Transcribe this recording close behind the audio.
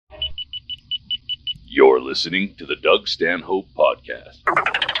You're listening to the Doug Stanhope Podcast.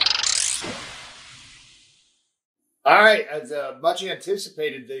 All right, as much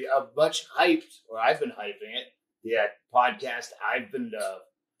anticipated, much hyped, or I've been hyping it, the podcast I've been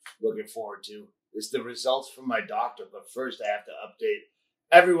looking forward to is the results from my doctor. But first, I have to update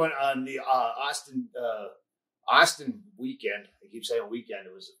everyone on the Austin weekend. I keep saying weekend.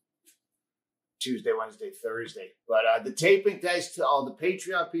 It was Tuesday, Wednesday, Thursday. But the taping, thanks to all the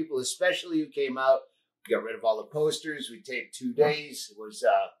Patreon people, especially who came out. We got rid of all the posters. We taped 2 days. It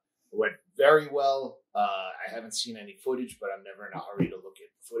went very well. I haven't seen any footage, but I'm never in a hurry to look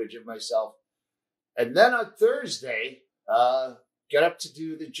at footage of myself. And then on Thursday, got up to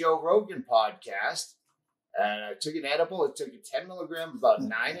do the Joe Rogan podcast. And I took an edible. It took a 10 milligram about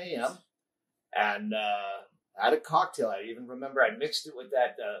 9 a.m. And had a cocktail. I even remember I mixed it with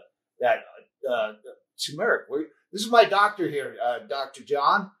that turmeric. This is my doctor here, Dr.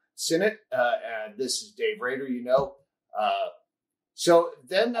 John Sinnott, and this is Dave Rader, So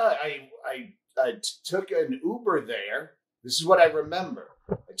then I took an Uber there. This is what I remember.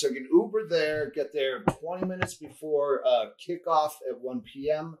 I took an Uber there, got there 20 minutes before kickoff at 1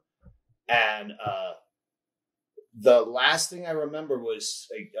 p.m. And the last thing I remember was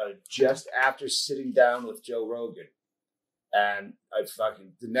just after sitting down with Joe Rogan. And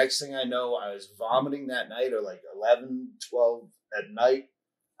the next thing I know, I was vomiting that night, or like 11, 12 at night.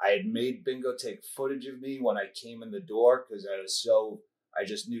 I had made Bingo take footage of me when I came in the door because I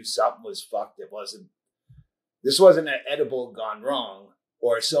just knew something was fucked. This wasn't an edible gone wrong,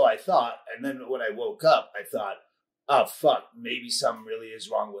 or so I thought. And then when I woke up, I thought, oh, fuck, maybe something really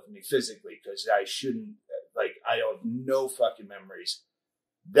is wrong with me physically because I shouldn't, I have no fucking memories.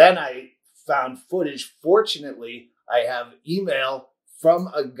 Then I found footage. Fortunately, I have email from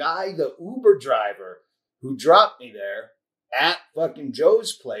a guy, the Uber driver, who dropped me there at fucking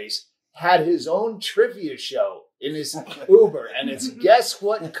Joe's place, had his own trivia show in his Uber, and it's guess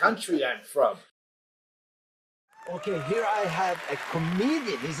what country I'm from. Okay, here I have a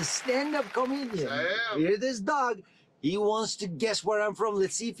comedian. He's a stand-up comedian. Here's this dog. He wants to guess where I'm from.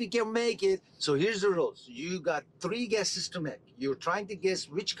 Let's see if he can make it. So here's the rules. You got 3 guesses to make. You're trying to guess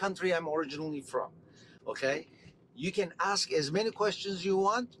which country I'm originally from. Okay? You can ask as many questions you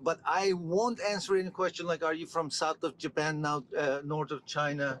want, but I won't answer any question like, are you from south of Japan, now north of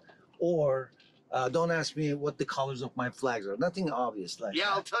China? Or don't ask me what the colors of my flags are. Nothing obvious like that.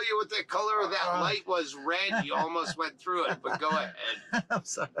 I'll tell you what the color of that light was. Red. You almost went through it, but go ahead. I'm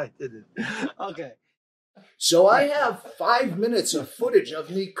sorry, I didn't. Okay. So I have 5 minutes of footage of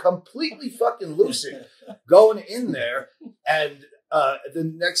me completely fucking lucid going in there. And the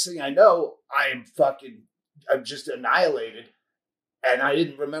next thing I know, I'm just annihilated. And I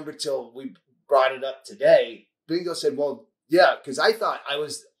didn't remember till we brought it up today. Bingo said, well, yeah, because I thought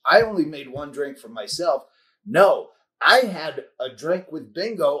I only made 1 drink for myself. No, I had a drink with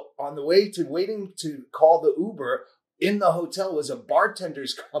Bingo on the way to waiting to call the Uber. In the hotel was a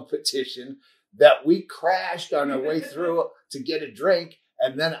bartender's competition that we crashed on our way through to get a drink.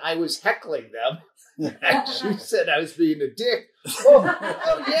 And then I was heckling them. And she said I was being a dick.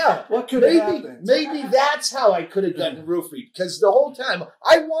 Oh yeah. What could have happened? Maybe that's how I could have gotten roofied. Because the whole time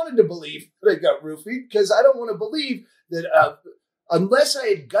I wanted to believe that I got roofied, because I don't want to believe that unless I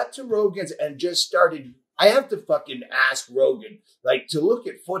had got to Rogan's and just started, I have to fucking ask Rogan to look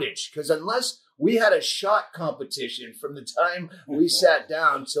at footage. Because unless we had a shot competition from the time we sat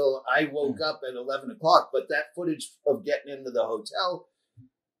down till I woke up at 11 o'clock, but that footage of getting into the hotel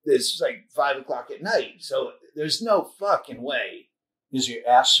is 5 o'clock at night. So there's no fucking way. Is your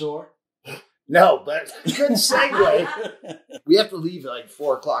ass sore? No, but good segue. We have to leave at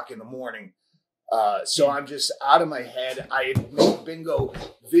 4 o'clock in the morning. So I'm just out of my head. I made Bingo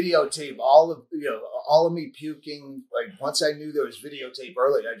videotape all of me puking. Once I knew there was videotape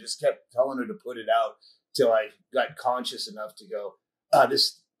early, I just kept telling her to put it out till I got conscious enough to go,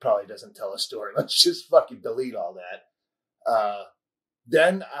 this probably doesn't tell a story. Let's just fucking delete all that.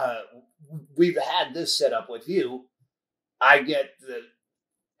 Then we've had this set up with you. I get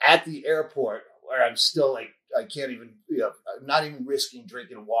at the airport where I'm still I can't even, I'm not even risking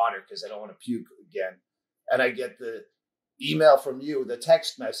drinking water because I don't want to puke again. And I get the email from you, the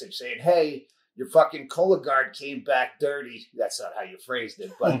text message saying, hey, your fucking Cologuard came back dirty. That's not how you phrased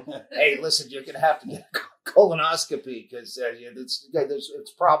it. But, hey, listen, you're going to have to get a colonoscopy because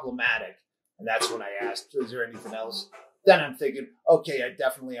it's problematic. And that's when I asked, is there anything else? Then I'm thinking, okay, I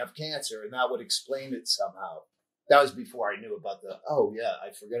definitely have cancer. And that would explain it somehow. That was before I knew about I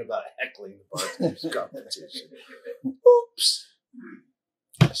forgot about heckling the bartender's competition. Oops.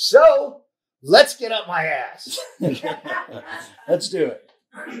 So, let's get up my ass. Let's do it.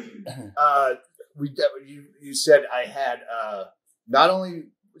 you said I had not only.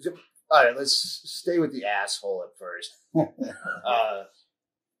 All right, let's stay with the asshole at first.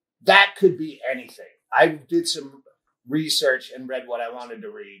 That could be anything. I did some research and read what I wanted to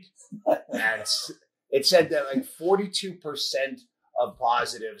read, and it said that like 42% of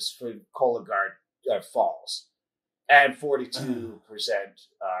positives for Cologuard are false, and 42%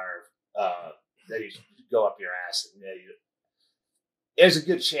 are they go up your ass. And there's a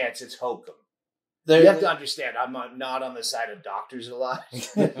good chance it's hokum. You have to understand, I'm not on the side of doctors a lot,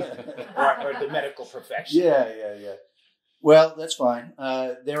 or the medical profession. Yeah. Well, that's fine.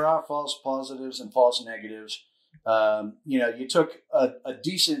 There are false positives and false negatives. You took a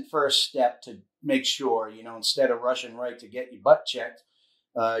decent first step to make sure, instead of rushing right to get your butt checked,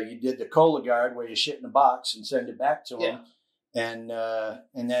 you did the Cologuard where you shit in a box and send it back to them. And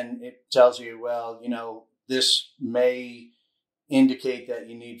then it tells you, well, this may indicate that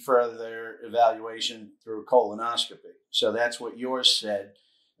you need further evaluation through colonoscopy. So that's what yours said.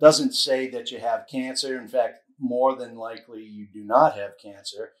 Doesn't say that you have cancer. In fact, more than likely you do not have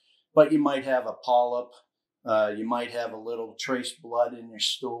cancer, but you might have a polyp. You might have a little trace blood in your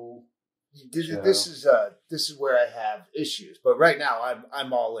stool. This is where I have issues, but right now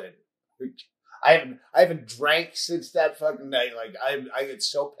I'm all in. I haven't drank since that fucking night. Like I get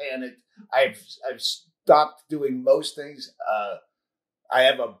so panicked. I've stopped doing most things. I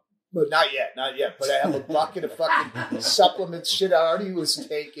have but not yet. But I have a bucket of fucking supplements. Shit, I already was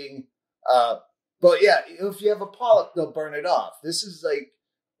taking. But yeah, if you have a polyp, they'll burn it off. This is like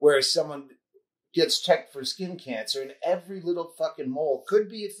where someone gets checked for skin cancer, and every little fucking mole could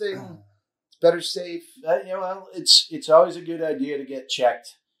be a thing. It's better safe. Well, it's always a good idea to get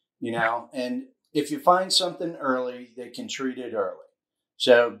checked, and if you find something early, they can treat it early.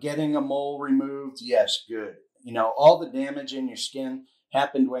 So getting a mole removed, yes, good. All the damage in your skin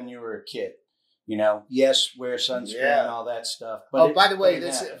happened when you were a kid. Yes, wear sunscreen and all that stuff. But by the way,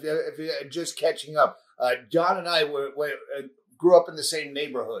 if you're just catching up, John and I grew up in the same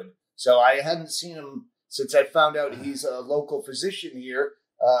neighborhood. So I hadn't seen him since I found out he's a local physician here.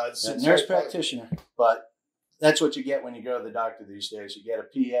 Nurse practitioner. But that's what you get when you go to the doctor these days. You get a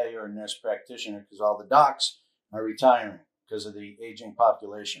PA or a nurse practitioner because all the docs are retiring because of the aging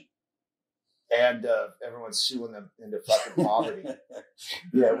population. And everyone's suing them into fucking poverty.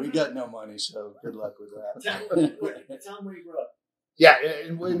 Yeah, we got no money, so good luck with that. Tell them where you grew up. Yeah,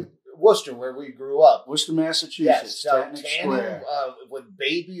 in Worcester, where we grew up. Worcester, Massachusetts. Yes, so tanning with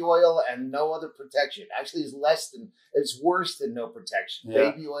baby oil and no other protection. Actually, it's worse than no protection.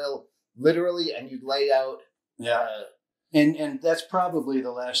 Yeah. Baby oil, literally, and you'd lay out. Yeah. And that's probably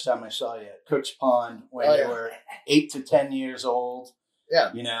the last time I saw you at Cook's Pond when you were 8 to 10 years old.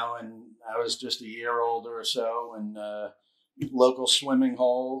 Yeah. And I was just a year older or so, and local swimming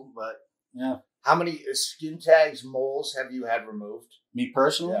hole. But yeah. How many skin tags, moles have you had removed? Me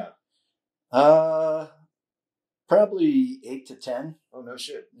personally? Yeah. Probably 8 to 10. Oh, no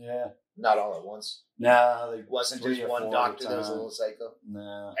shit. Yeah. Not all at once? No. It wasn't just one doctor that was a little psycho?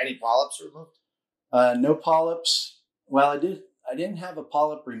 No. Any polyps removed? No polyps. Well, I didn't have a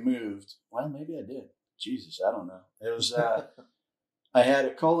polyp removed. Well, maybe I did. Jesus, I don't know. It was... I had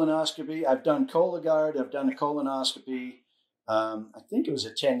a colonoscopy. I've done Cologuard. I've done a colonoscopy. I think it was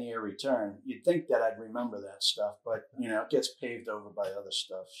a 10-year return. You'd think that I'd remember that stuff, but, it gets paved over by other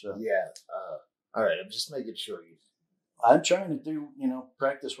stuff. So yeah. All right. I'm just making sure I'm trying to do,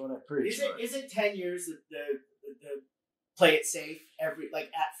 practice what I preach. Is it 10 years that the play it safe every, like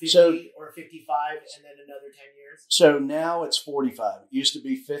at 50 or 55 and then another 10 years? So now it's 45. It used to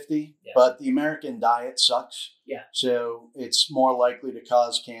be 50, but the American diet sucks. Yeah. So it's more likely to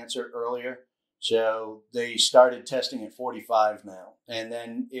cause cancer earlier. So they started testing at 45 now. And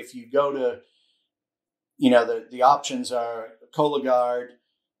then if you go to, the options are Cologuard,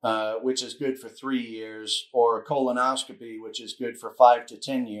 which is good for 3 years, or a colonoscopy, which is good for 5 to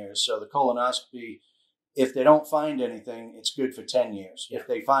 10 years. So the colonoscopy, if they don't find anything, it's good for 10 years. Yeah. If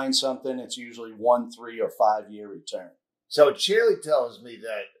they find something, it's usually 1, 3, or 5 year return. So Chaille tells me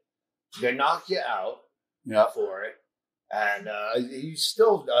that they knock you out for it. And you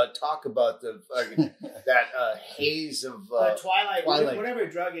still talk about that haze of Twilight, whatever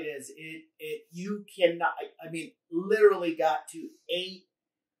drug it is. It you cannot. I mean, literally got to 8,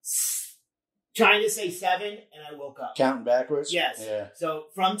 trying to say 7, and I woke up counting backwards. Yes. Yeah. So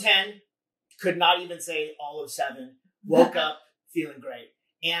from 10, could not even say all of 7. Woke up feeling great.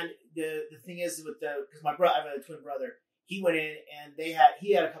 And the thing is with because my brother, I have a twin brother. He went in and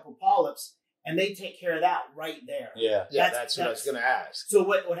he had a couple polyps. And they take care of that right there. Yeah, that's what I was going to ask. So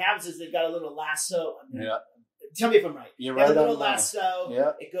what happens is they've got a little lasso. Tell me if I'm right. You're They have right a little on the line. lasso.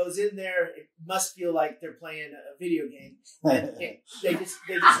 Yeah. It goes in there. It must feel like they're playing a video game. And they just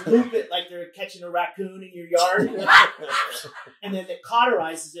loop it like they're catching a raccoon in your yard, and then it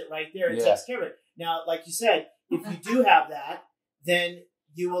cauterizes it right there and takes care of it. Now, like you said, if you do have that, then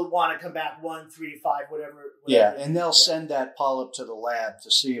you will want to come back 1, 3, 5, whatever. Yeah, and they'll send that polyp to the lab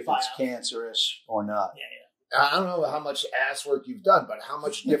to see if it's cancerous or not. Yeah. I don't know how much ass work you've done, but how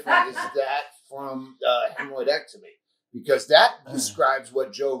much different is that from hemorrhoidectomy? Because that describes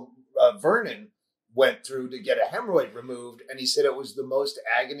what Joe Vernon went through to get a hemorrhoid removed, and he said it was the most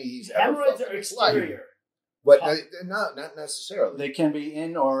agony he's ever felt. Hemorrhoids are exterior. But not necessarily. They can be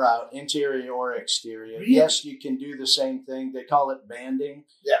in or out, interior or exterior. Really? Yes, you can do the same thing. They call it banding,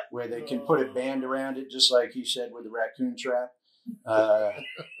 Yeah. where they can put a band around it, just like you said with the raccoon trap.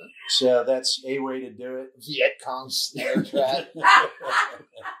 So that's a way to do it. Viet Cong snare trap.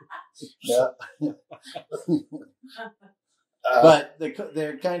 Yeah. But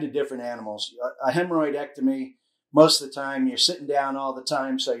they're kind of different animals. A hemorrhoidectomy, most of the time you're sitting down all the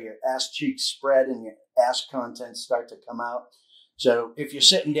time, so your ass cheeks spread and your ass contents start to come out. So if you're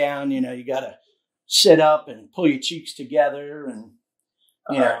sitting down, you got to sit up and pull your cheeks together. And,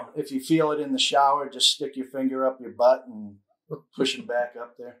 if you feel it in the shower, just stick your finger up your butt and push it back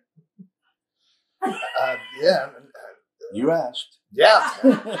up there. Yeah. You asked. Yeah.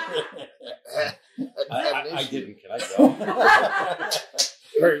 I didn't. Can I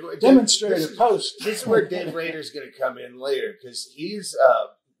go? Demonstrative post. This is where Dave Rader's going to come in later, because he's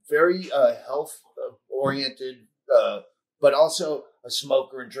very health-oriented, but also a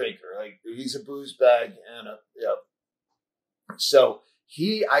smoker and drinker. Like, he's a booze bag and so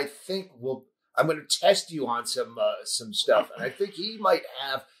I think I'm going to test you on some stuff, and I think he might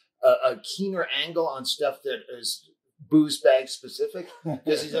have a keener angle on stuff that is booze bag specific,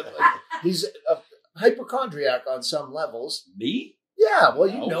 because he's a hypochondriac on some levels. Me? Yeah, well,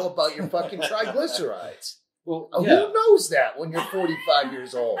 you know about your fucking triglycerides. Well, Who knows that when you're 45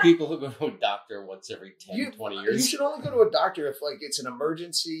 years old? People who go to a doctor once every 10, 20 years. You should only go to a doctor if, like, it's an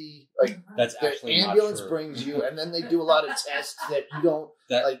emergency. Like, that's the actually ambulance not true. brings you, and then they do a lot of tests that you don't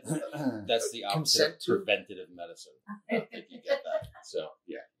That's the opposite consent of to. preventative medicine. If you get that. So,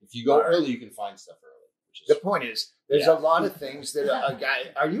 yeah. If you go early, you can find stuff early. Which is, The point is, there's a lot of things that a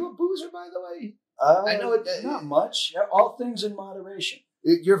guy. Are you a boozer, by the way? I know it. Not much. All things in moderation.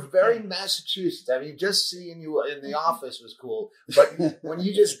 You're very Massachusetts. I mean, just seeing you in the office was cool. But when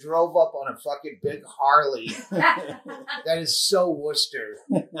you just drove up on a fucking big Harley, that is so Worcester.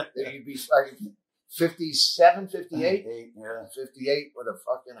 That you'd be fucking 57, 58? 58 with a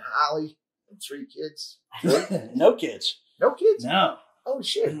fucking Harley and 3 kids. No kids. No kids? No. Oh,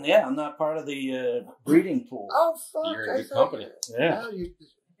 shit. Yeah, I'm not part of the breeding pool. Oh, fuck. You're in good company. Yeah.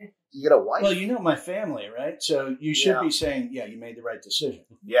 You get a wife? Well, you know my family, right? So you should be saying, yeah, you made the right decision.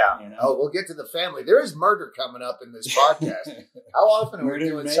 Yeah. You know? Oh, we'll get to the family. There is murder coming up in this podcast. How often are we Murder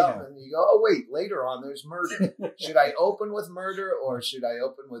doing mayhem. something and you go, oh, wait, later on there's murder. Should I open with murder or should I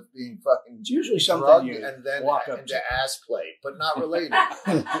open with being fucking It's usually something drugged you and then walk up into to. ass play, but not related?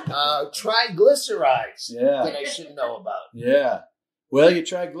 Triglycerides that I should know about. Yeah. Well, your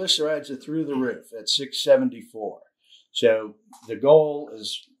triglycerides are through the roof at 674. So the goal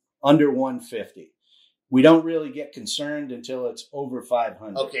is under 150. We don't really get concerned until it's over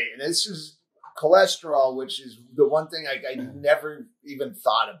 500. Okay, and this is cholesterol, which is the one thing I never even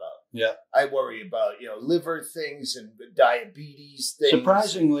thought about. Yeah. I worry about, liver things and diabetes things.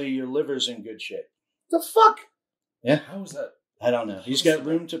 Surprisingly, your liver's in good shape. The fuck? Yeah. how is that? I don't know. He's got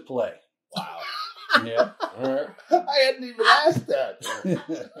room to play. Wow. Yeah. All right. I hadn't even asked that.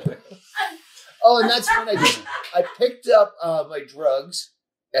 Oh, and that's when I picked up my drugs.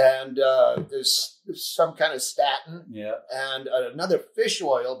 And there's some kind of statin and another fish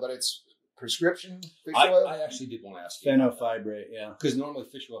oil, but it's prescription fish oil. I actually did want to ask you. Fenofibrate, yeah. Because normally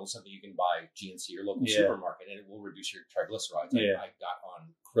fish oil is something you can buy GNC or local supermarket, and it will reduce your triglycerides. I got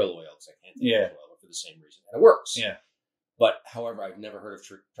on krill oil because I can't take fish oil for the same reason, and it works. Yeah. But, however, I've never heard of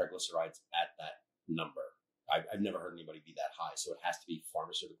triglycerides at that number. I've never heard anybody be that high, so it has to be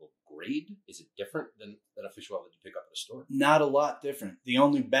pharmaceutical grade. Is it different than a fish oil that you pick up at a store? Not a lot different. The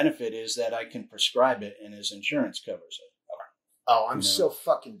only benefit is that I can prescribe it and his insurance covers it. Oh, I'm so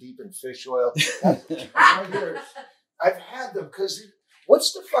fucking deep in fish oil. I've had them because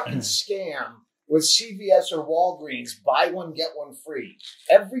what's the fucking scam with CVS or Walgreens? Buy one, get one free.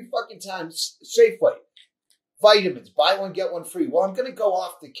 Every fucking time, Safeway. Vitamins, buy one, get one free. Well, I'm going to go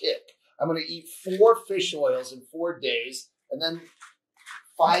off the kick. I'm going to eat 4 fish oils in 4 days, and then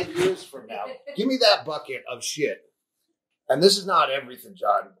 5 years from now, give me that bucket of shit. And this is not everything,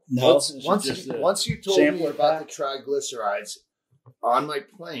 John. No, Once you told me sampler about pack. the triglycerides on my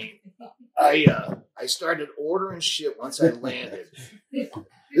plane, I started ordering shit once I landed.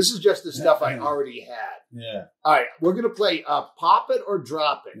 This is just the stuff I already had. Yeah. All right, we're gonna play Pop It or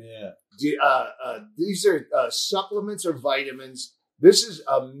Drop It. Yeah. These are supplements or vitamins. This is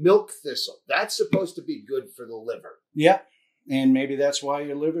a milk thistle. That's supposed to be good for the liver. Yeah. And maybe that's why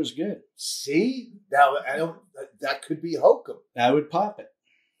your liver's good. See, now that could be hokum. I would pop it.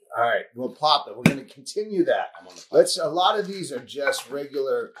 All right, we'll pop it. We're going to continue that. A lot of these are just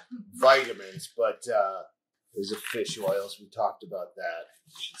regular vitamins, but there's a fish oils. We talked about that.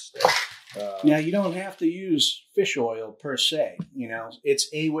 Now, you don't have to use fish oil per se. It's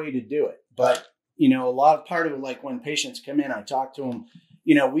a way to do it. But, part of it, like when patients come in, I talk to them,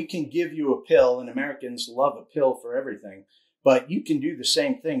 we can give you a pill, and Americans love a pill for everything. But you can do the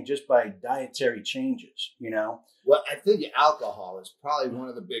same thing just by dietary changes, Well, I think alcohol is probably one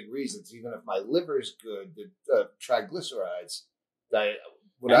of the big reasons. Even if my liver is good, the triglycerides,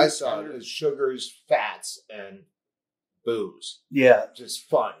 what I saw is sugars, fats, and booze. Yeah. Just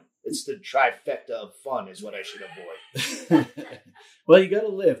fun. It's the trifecta of fun is what I should avoid. Well, you got to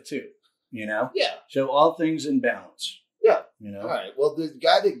live too, Yeah. So all things in balance. Yeah. All right. Well, the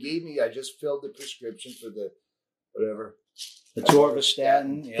guy that gave me, I just filled the prescription for the whatever. The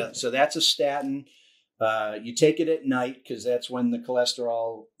atorvastatin. Yeah. So that's a statin. You take it at night because that's when the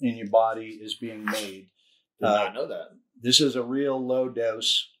cholesterol in your body is being made. Did not know that. This is a real low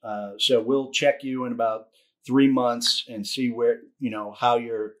dose. So we'll check you in about 3 months and see where, how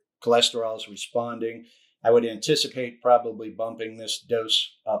your cholesterol is responding. I would anticipate probably bumping this dose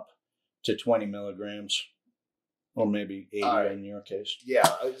up to 20 milligrams or maybe 80 in your case. Yeah.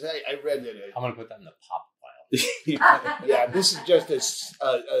 I read that. I'm going to put that in the pop file. Yeah, this is just a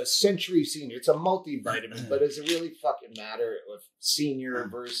century senior. It's a multivitamin, but does it really fucking matter if senior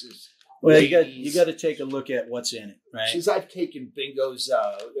versus? Well, you got to take a look at what's in it, right? Since I've taken Bingo's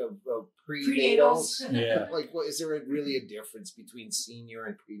prenatals, yeah. Like, is there really a difference between senior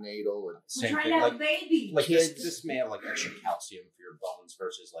and prenatal? And Same trying thing. to have Like, a baby. like this may have like extra calcium for your bones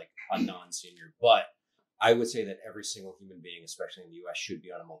versus like a non-senior. But I would say that every single human being, especially in the U.S., should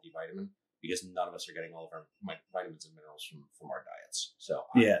be on a multivitamin. Because none of us are getting all of our vitamins and minerals from our diets. So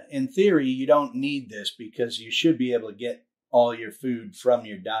in theory, you don't need this because you should be able to get all your food from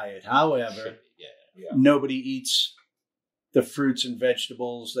your diet. However, nobody eats the fruits and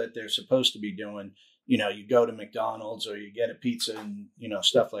vegetables that they're supposed to be doing. You go to McDonald's or you get a pizza and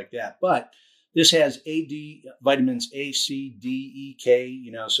stuff like that. But this has vitamins A, C, D, E, K.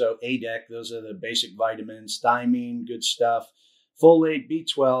 So ADEC. Those are the basic vitamins. Thiamine, good stuff. Folate,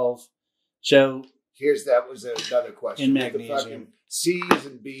 B12. So that was another question. And magnesium. C's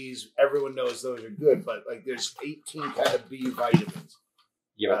and B's, everyone knows those are good, but like there's 18 kind of B vitamins.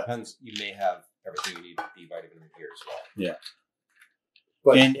 Yeah, but it depends. You may have everything you need B vitamin here as well. Yeah.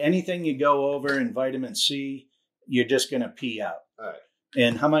 But, and anything you go over in vitamin C, you're just going to pee out. All right.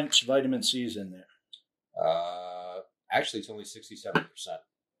 And how much vitamin C is in there? Actually, it's only 67%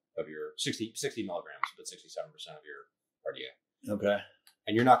 of your 60 milligrams, but 67% of your RDA. Okay.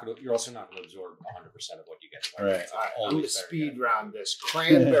 And you're also not going to absorb 100% of what you get. All right. I'm going to speed round this.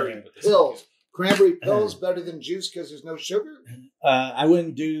 Cranberry pills. Cranberry pills better than juice because there's no sugar? I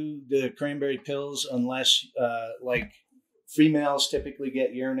wouldn't do the cranberry pills unless, like, females typically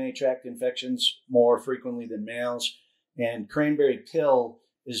get urinary tract infections more frequently than males. And cranberry pill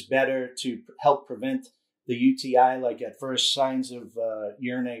is better to help prevent the UTI, like at first signs of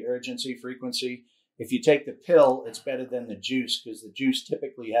urinary urgency frequency. If you take the pill, it's better than the juice because the juice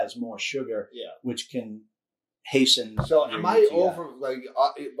typically has more sugar, which can hasten. So am I over, like,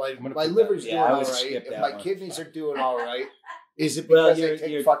 my liver's doing all right, if my kidneys are doing all right, is it because I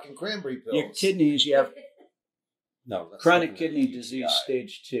take fucking cranberry pills? Your kidneys, you have chronic kidney disease UTI.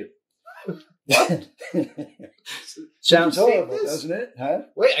 stage 2. What? Sounds Did you say horrible, this? doesn't it? Huh?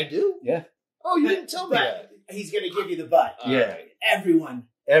 Wait, I do? Yeah. Oh, you didn't tell me that. He's going to give you the butt. Yeah. Everyone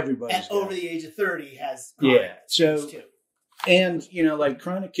Everybody's at over the age of 30 has Yeah. chronic So, disease too. and, like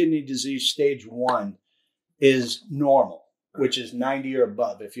chronic kidney disease stage 1 is normal, which is 90 or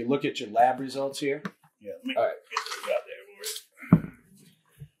above. If you look at your lab results here. Yeah. All right.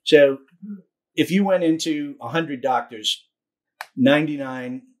 So if you went into 100 doctors,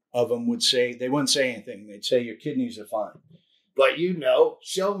 99 of them would say, they wouldn't say anything. They'd say your kidneys are fine. But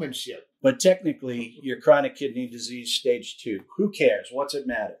showmanship. But technically, you're chronic kidney disease stage 2. Who cares? What's it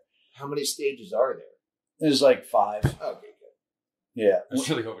matter? How many stages are there? There's like 5. Okay, good. Yeah. I was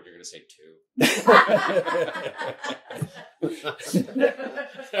really hoping you're going to say 2.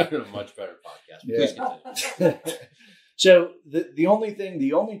 Much better podcast. Yeah. Please continue. So the only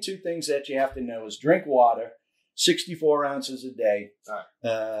two things that you have to know is drink water, 64 ounces a day,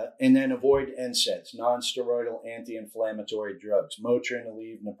 and then avoid NSAIDs, non-steroidal anti-inflammatory drugs, Motrin,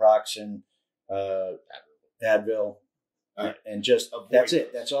 Aleve, naproxen, Advil, and just that's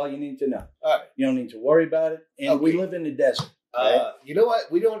it. That's all you need to know. You don't need to worry about it. And we live in the desert. Right? You know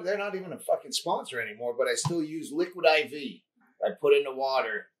what? They're not even a fucking sponsor anymore, but I still use liquid IV. I put in the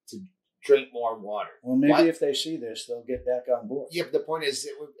water to drink more water. Well, maybe if they see this, they'll get back on board. Yeah, but the point is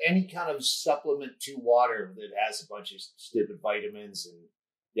that with any kind of supplement to water that has a bunch of stupid vitamins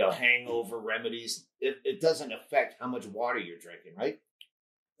and hangover remedies, it doesn't affect how much water you're drinking, right?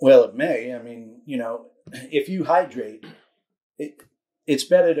 Well, it may. I mean, if you hydrate, it's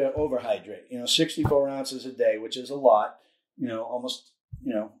better to overhydrate. 64 ounces a day, which is a lot. Almost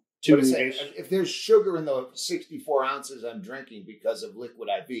 2 liters. If there's sugar in the 64 ounces I'm drinking because of liquid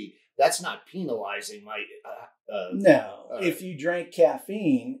IV, that's not penalizing my. No, if you drank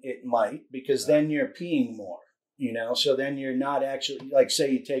caffeine, it might, because then you're peeing more. So then you're not actually, like, say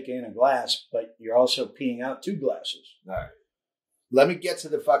you take in a glass, but you're also peeing out 2 glasses. All right. Let me get to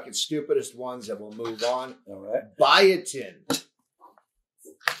the fucking stupidest ones and we'll move on. All right. Biotin.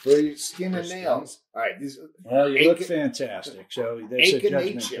 For your skin and nails. All right. You look fantastic. So that's a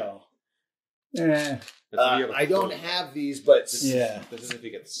judgment call. I don't have these, but this is if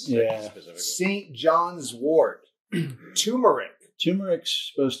you get specifically. St. John's wort. Turmeric.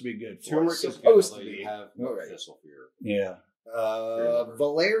 Turmeric's supposed to be good for Turmeric us. is supposed to be. Have thistle for your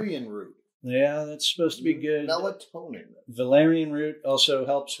valerian root. Yeah, that's supposed to be good. Melatonin. Valerian root also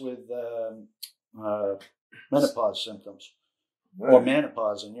helps with menopause symptoms. Right. Or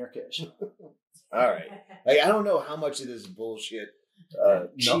menopause in your case. All right. I don't know how much of this bullshit.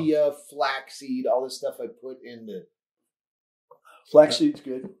 Chia, flaxseed, all this stuff I put in the... Flaxseed's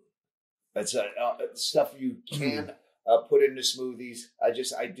good. That's stuff you can put into smoothies.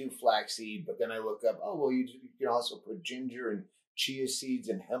 I do flaxseed, but then I look up, you can also put ginger and chia seeds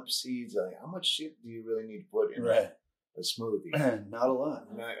and hemp seeds. How much shit do you really need to put in a smoothie? Not a lot.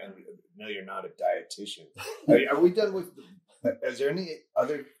 No, you're not a dietitian. Are we done with... Is there any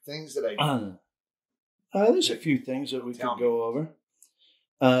other things that there's a few things that we could go over.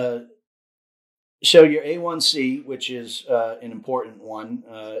 So your A1C, which is an important one,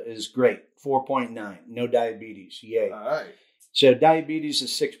 is great. 4.9. No diabetes. Yay. All right. So diabetes is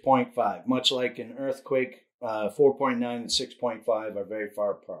 6.5. Much like an earthquake, 4.9 and 6.5 are very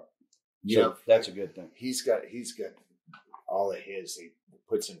far apart. So that's a good thing. He's got all of his. He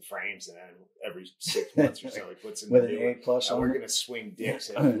puts in frames, and then every 6 months or so he puts in with an A plus. We're gonna swing dicks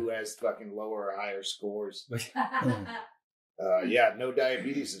at who has fucking lower or higher scores. No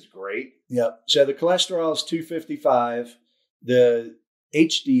diabetes is great. Yep. So the cholesterol is 255. The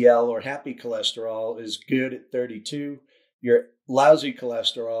HDL or happy cholesterol is good at 32. Your lousy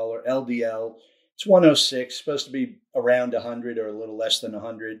cholesterol or LDL, it's 106. Supposed to be around 100 or a little less than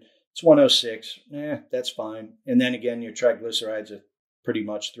 100. It's 106. That's fine. And then again, your triglycerides are pretty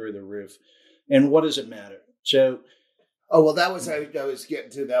much through the roof. And what does it matter? So, I was getting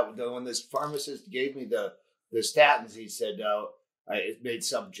to that when this pharmacist gave me the statins. He said, I made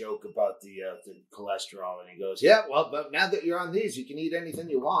some joke about the cholesterol, and he goes, but now that you're on these, you can eat anything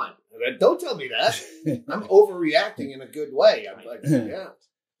you want. I go, don't tell me that. I'm overreacting in a good way. I'm like,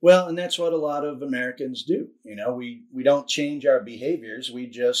 Well, and that's what a lot of Americans do. We don't change our behaviors. We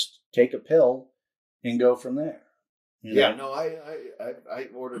just take a pill and go from there. I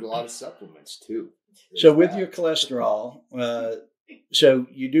ordered a lot of supplements too. So with your cholesterol, so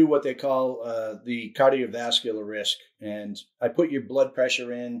you do what they call the cardiovascular risk, and I put your blood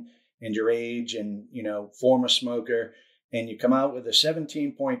pressure in and your age and, former smoker, and you come out with a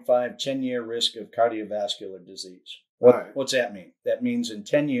 17.5 10-year risk of cardiovascular disease. What's that mean? That means in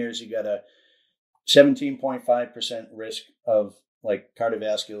 10 years, you got a 17.5% risk of like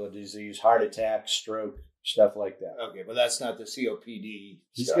cardiovascular disease, heart attack, stroke, stuff like that. Okay, but that's not the COPD.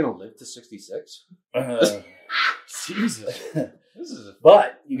 He's going to live to 66? Jesus.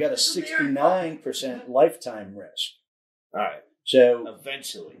 But you got a 69% lifetime risk. All right. So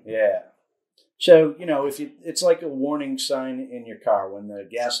eventually. Yeah. So, it's like a warning sign in your car when the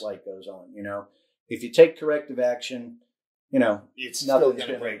gas light goes on, If you take corrective action, it's still going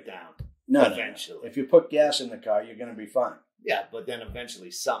to break down. No, eventually. No. If you put gas in the car, you're going to be fine. Yeah, but then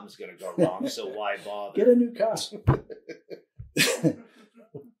eventually something's going to go wrong, so why bother? Get a new car.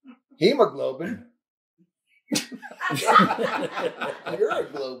 Hemoglobin. You're a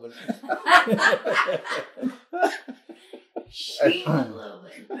globin.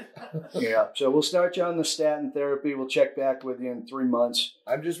 Hemoglobin. Yeah. So we'll start you on the statin therapy. We'll check back with you in 3 months.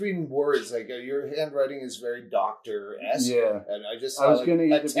 I'm just reading words like your handwriting is very doctor-esque. Yeah. And I was like, going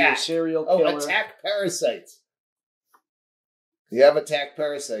to either be a serial killer. Oh, attack parasites. You have attack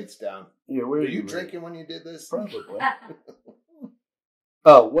parasites down. Yeah, were you drinking when you did this? Probably.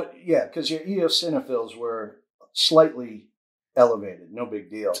 Oh, what? Yeah, because your eosinophils were slightly elevated. No big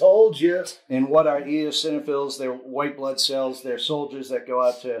deal. Told you. And what are eosinophils? They're white blood cells. They're soldiers that go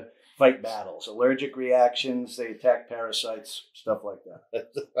out to fight battles, allergic reactions. They attack parasites, stuff like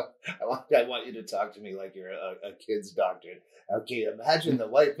that. I want you to talk to me like you're a kid's doctor. Okay, imagine the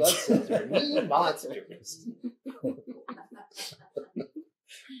white blood cells are mean monsters.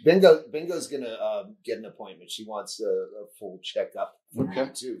 Bingo's gonna get an appointment. She wants a full checkup for me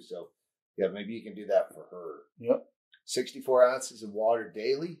too. So yeah, maybe you can do that for her. Yep. 64 ounces of water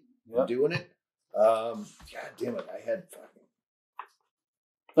daily. Yep. I'm doing it. God damn it! I had fucking.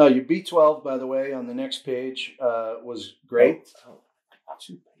 Oh, your B12, by the way, on the next page was great. Oh,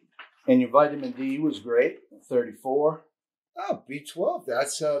 and your vitamin D was great, 34. Oh, B12.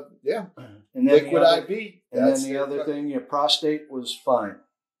 That's yeah. And then liquid IV. And then the other thing, your prostate was fine.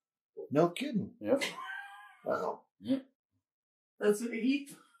 No kidding. Yep. Wow. Yep. That's what he.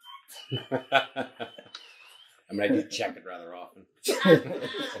 I mean, I do check it rather often.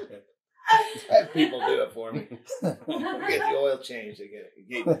 Have people do it for me. Get the oil change. They get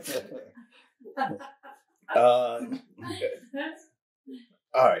it. All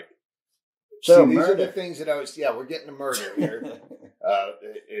right. So these are the things that I was. Yeah, we're getting a murder here.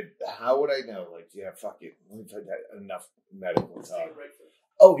 How would I know? Like, yeah, fuck it. We've had enough medical talk.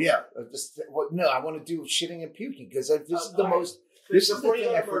 Oh yeah. No, I want to do shitting and puking because this is the most. This is the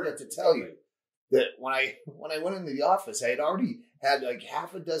thing I forgot to tell you. That when I went into the office, I had already had like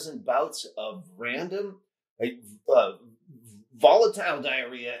half a dozen bouts of random, like volatile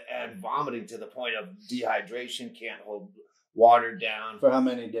diarrhea and vomiting to the point of dehydration, can't hold water down. For how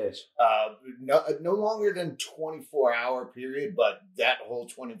many days? No longer than 24-hour period, but that whole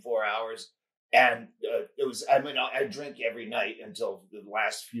 24 hours. And it was, I mean, I drank every night until the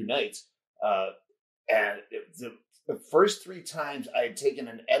last few nights. And the first 3 times I had taken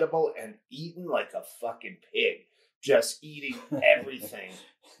an edible and eaten like a fucking pig, just eating everything,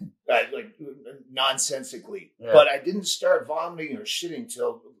 like nonsensically. Yeah. But I didn't start vomiting or shitting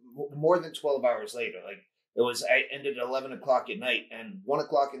till more than 12 hours later. Like I ended at 11 o'clock at night, and 1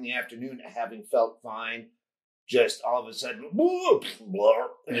 o'clock in the afternoon, having felt fine, just all of a sudden,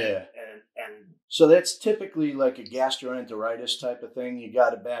 and so that's typically like a gastroenteritis type of thing. You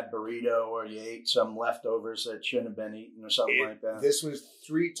got a bad burrito, or you ate some leftovers that shouldn't have been eaten, or something like that. This was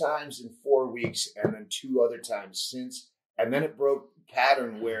 3 times in 4 weeks, and then 2 other times since. And then it broke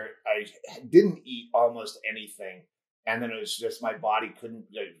pattern where I didn't eat almost anything, and then it was just my body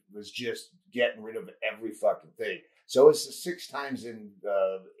was just getting rid of every fucking thing. So it's 6 times in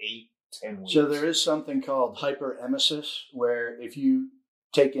 8-10 weeks. So there is something called hyperemesis, where if you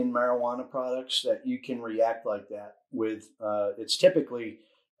take in marijuana products, that you can react like that with, it's typically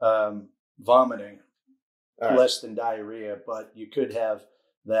vomiting, less than diarrhea, but you could have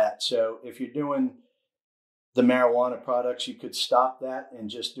that. So if you're doing the marijuana products, you could stop that and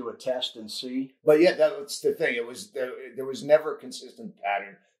just do a test and see. But yeah, that's the thing. There was never a consistent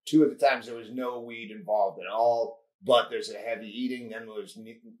pattern. 2 of the times there was no weed involved at all, but there's a heavy eating. Then there was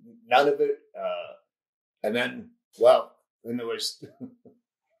none of it. And then there was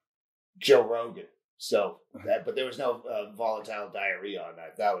Joe Rogan. So but there was no volatile diarrhea on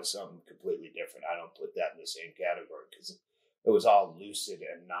that. That was something completely different. I don't put that in the same category because it was all lucid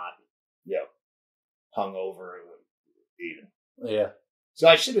and not, hungover even. Yeah. So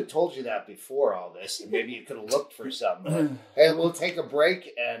I should have told you that before all this, and maybe you could have looked for something. Hey, we'll take a break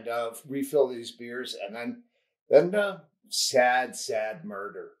and refill these beers, and then sad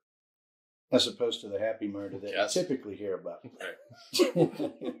murder. As opposed to the happy murder that you typically hear about.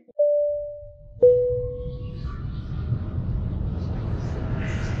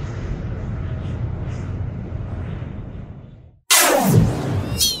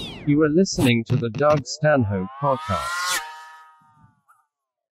 You are listening to the Doug Stanhope podcast.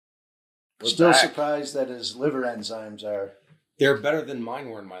 Still surprised that his liver enzymes are... They're better than mine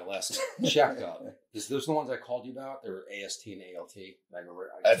were in my last checkup. Because those are the ones I called you about. They were AST and ALT. I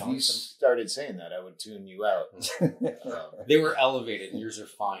remember. If you started saying that, I would tune you out. They were elevated. Yours are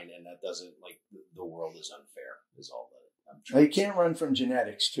fine, and that doesn't, the world is unfair, is all that I'm trying You can't run from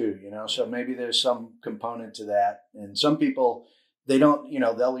genetics, too, so maybe there's some component to that. And some people, they don't,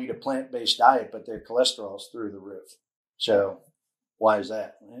 they'll eat a plant-based diet, but their cholesterol's through the roof. So why is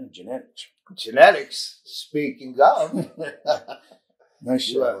that? Genetics. Genetics, speaking of. Nice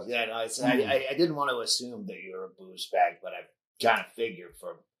He show. was. Yeah, no, I didn't want to assume that you were a booze bag, but I kind of figured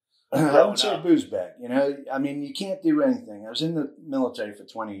from I growing would say up. booze bag. You know, I mean, you can't do anything. I was in the military for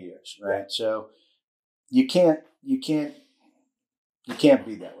 20 years, right? So you can't be that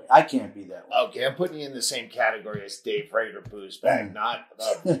way. I can't be that way. Okay, I'm putting you in the same category as Dave Rader booze bag, not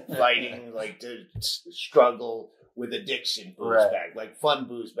fighting, like to struggle with addiction booze Right. bag, like fun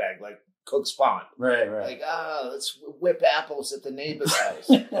booze bag, like Cook's Pond. Right. Like, let's whip apples at the neighbor's house.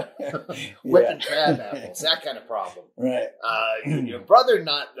 Whipping crab apples, that kind of problem. Right. Your brother,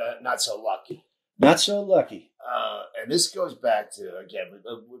 not so lucky. Not so lucky. And this goes back to, again,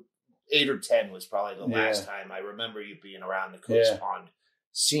 8 or 10 was probably the last time I remember you being around the Cook's Pond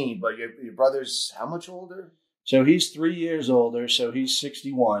scene. But your brother's how much older? So he's 3 years older. So he's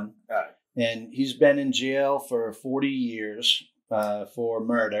 61. And he's been in jail for 40 years for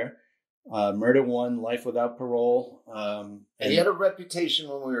murder. Murder 1, life without parole. And he had a reputation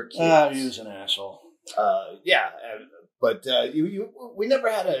when we were kids. He was an asshole. But we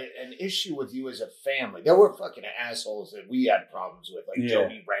never had an issue with you as a family. There were fucking assholes that we had problems with, like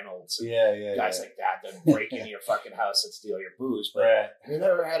Jody Reynolds and guys like that break into your fucking house and steal your booze. But we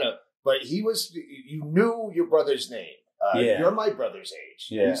never had But he was. You knew your brother's name. You're my brother's age.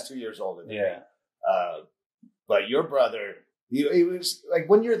 He's 2 years older than me. But your brother, he was like,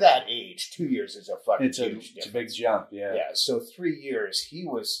 when you're that age, 2 years is a fucking huge difference. It's a big jump. Yeah. So 3 years, he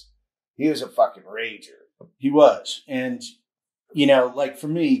was a fucking rager. He was. And, you know, like for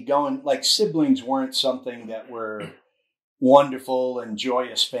me, like siblings weren't something that were wonderful and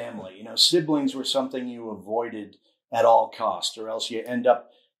joyous family. You know, siblings were something you avoided at all costs, or else you end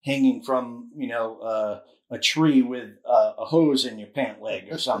up hanging from, you know, a tree with a hose in your pant leg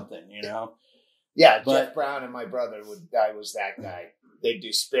or something, you know? Jeff Brown and my brother I was that guy. They'd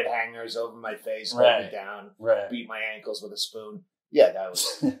do spit hangers over my face, hold me down, beat my ankles with a spoon. Yeah, that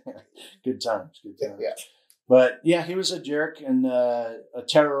was good times. Yeah. But yeah, he was a jerk and a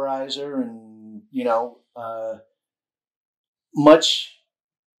terrorizer, and you know,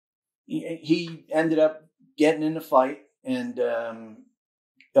 he ended up getting in a fight and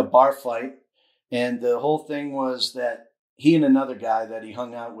a bar fight, and the whole thing was that he and another guy that he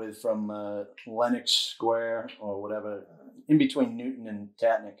hung out with from Lenox Square or whatever, in between Newton and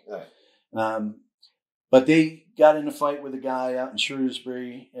Tatnick. But they got in a fight with a guy out in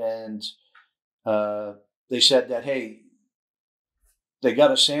Shrewsbury, and they said that, hey, they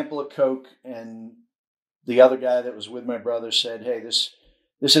got a sample of Coke, and the other guy that was with my brother said, hey,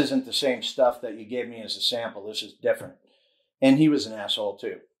 this isn't the same stuff that you gave me as a sample. This is different. And he was an asshole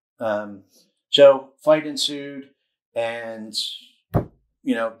too. So fight ensued, and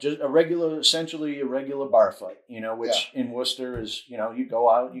you know, just essentially a regular bar fight, you know, which in Worcester is, you know, you go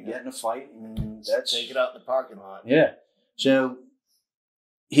out, you get in a fight, and that's... Take it out in the parking lot. Yeah. So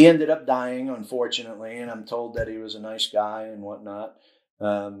he ended up dying, unfortunately, and I'm told that he was a nice guy and whatnot.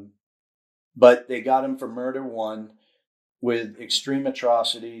 But they got him for murder 1 with extreme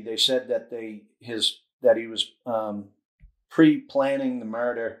atrocity. They said that he was pre-planning the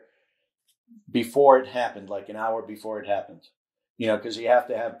murder before it happened, like an hour before it happened. You know, because you have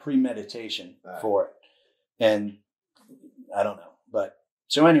to have premeditation for it. And I don't know. But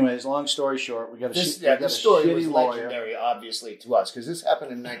so anyways, long story short, we got this story was legendary, obviously, to us, because this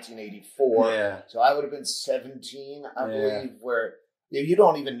happened in 1984. Yeah. So I would have been 17, I believe, where you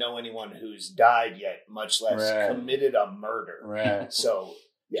don't even know anyone who's died yet, much less committed a murder. Right. So...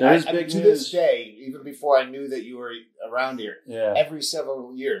 Yeah, to this day, even before I knew that you were around here, every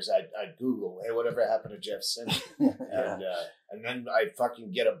several years I'd Google, hey, whatever happened to Jeff Sinnott? And then I'd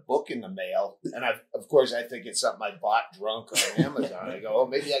fucking get a book in the mail. And of course, I think it's something I bought drunk on Amazon. I go, oh,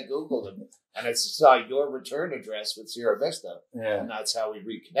 maybe I Googled him. And I saw your return address with Sierra Vista. Yeah. And that's how we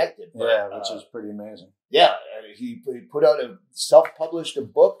reconnected. But, which is pretty amazing. Yeah. He put out self-published a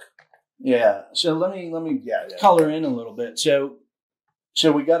book. Yeah. So let me color in a little bit.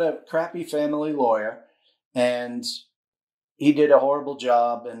 So we got a crappy family lawyer, and he did a horrible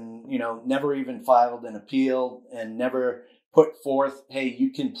job, and, you know, never even filed an appeal and never put forth, hey, you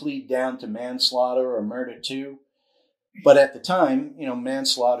can plead down to manslaughter or murder 2. But at the time, you know,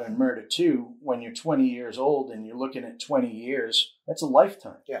 manslaughter and murder 2, when you're 20 years old and you're looking at 20 years, that's a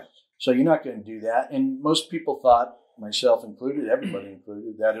lifetime. Yeah. So you're not going to do that. And most people thought, myself included, everybody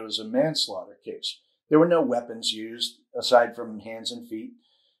included, that it was a manslaughter case. There were no weapons used aside from hands and feet,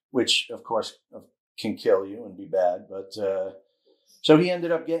 which, of course, can kill you and be bad. But so he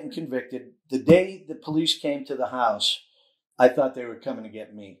ended up getting convicted. The day the police came to the house, I thought they were coming to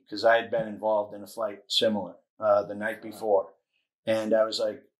get me because I had been involved in a fight similar the night before. And I was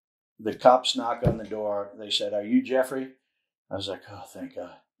like, the cops knock on the door. They said, are you Jeffrey? I was like, oh, thank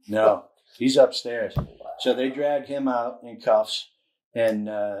God. No, he's upstairs. So they dragged him out in cuffs. And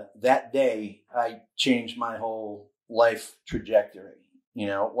that day, I changed my whole life trajectory. You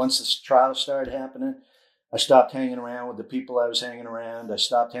know, once this trial started happening, I stopped hanging around with the people I was hanging around. I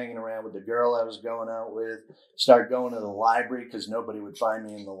stopped hanging around with the girl I was going out with. Started going to the library because nobody would find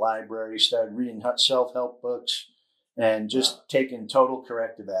me in the library. Started reading self-help books and just taking total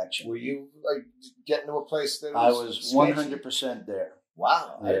corrective action. Were you like getting to a place that I was 100% there.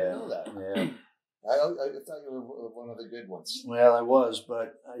 Wow, I didn't know that. Yeah. I thought you were one of the good ones. Well, I was,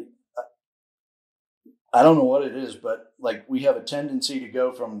 but I don't know what it is, but like we have a tendency to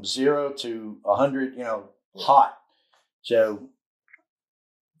go from 0 to 100, you know, hot. So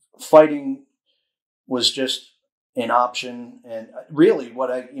fighting was just an option. And really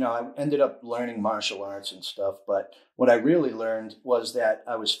what I ended up learning martial arts and stuff. But what I really learned was that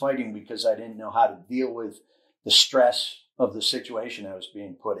I was fighting because I didn't know how to deal with the stress of the situation I was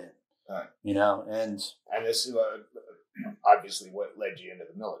being put in. Right. You know, and this is obviously what led you into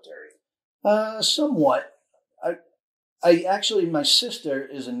the military. Somewhat. I actually, my sister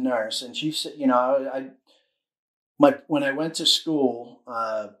is a nurse, and she said, you know, when I went to school,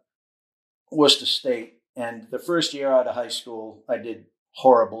 Worcester State, and the first year out of high school, I did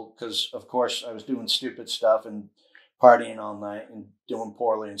horrible because, of course, I was doing stupid stuff and partying all night and doing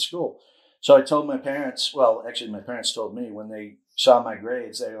poorly in school. So I told my parents, well, actually, my parents told me when they saw my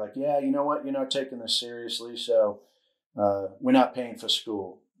grades, they were like, yeah, you know what? You're not taking this seriously, so we're not paying for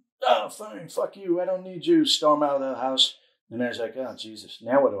school. Oh, fine, fuck you. I don't need you. Storm out of the house. And I was like, oh, Jesus,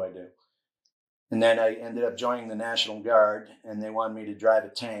 now what do I do? And then I ended up joining the National Guard, and they wanted me to drive a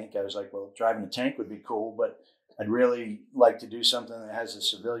tank. I was like, well, driving a tank would be cool, but I'd really like to do something that has a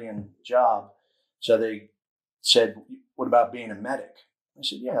civilian job. So they said, what about being a medic? I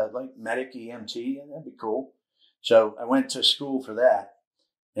said, yeah, I'd like medic, EMT, and that'd be cool. So I went to school for that.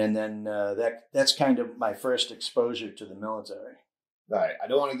 And then that's kind of my first exposure to the military. Right. I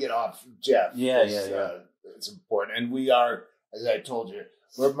don't want to get off Jeff. Yeah. It's important. And we are, as I told you,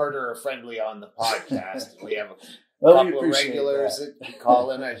 we're murderer friendly on the podcast. We have a couple of regulars that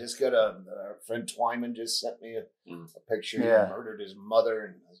call in. I just got our friend Twyman just sent me a picture. Yeah. He murdered his mother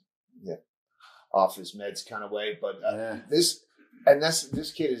and off his meds kind of way. But this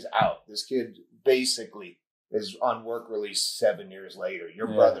kid is out. This kid basically is on work release 7 years later. Your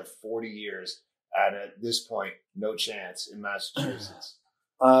brother, 40 years. And at this point, no chance in Massachusetts.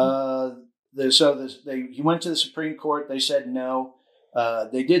 He went to the Supreme Court. They said no.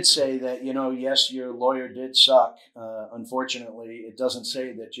 They did say that, yes, your lawyer did suck. Unfortunately, it doesn't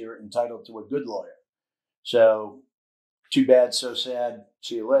say that you're entitled to a good lawyer. So too bad, so sad.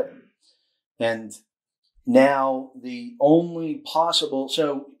 See you later. And now the only possible,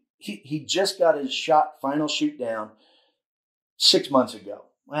 so he just got his final shoot down 6 months ago.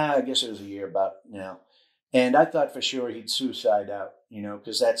 I guess it was a year about now. And I thought for sure he'd suicide out,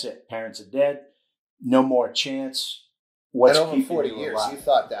 because that's it. Parents are dead. No more chance. What's and over keeping 40 you years, alive? you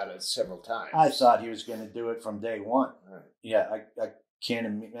thought that several times. I thought he was going to do it from day one. Right. Yeah, I can't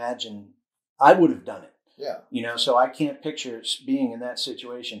imagine. I would have done it. Yeah. So I can't picture being in that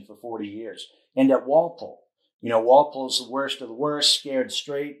situation for 40 years. And at Walpole, Walpole's the worst of the worst, scared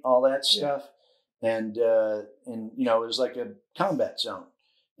straight, all that stuff. Yeah. And it was like a combat zone.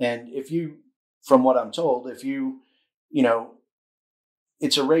 And from what I'm told,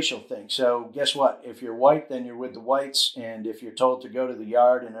 it's a racial thing. So guess what? If you're white, then you're with the whites. And if you're told to go to the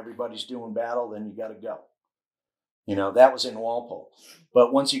yard and everybody's doing battle, then you got to go. That was in Walpole.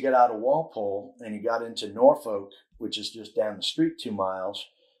 But once you get out of Walpole and you got into Norfolk, which is just down the street 2 miles,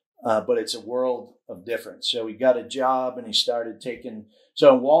 but it's a world of difference. So he got a job and he started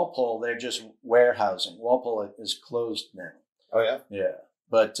so in Walpole, they're just warehousing. Walpole is closed now. Oh, yeah? Yeah.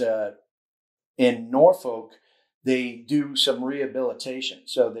 But in Norfolk, they do some rehabilitation.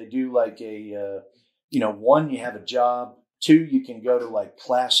 So they do like one, you have a job. 2, you can go to like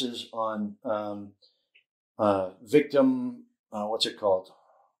classes on victim, what's it called?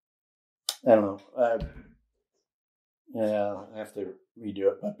 I don't know. I have to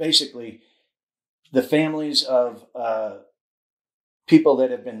redo it. But basically, the families of people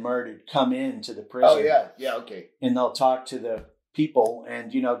that have been murdered come into the prison. Oh, yeah. Yeah, okay. And they'll talk to the people.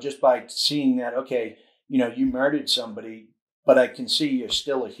 And, just by seeing that, okay, you murdered somebody, but I can see you're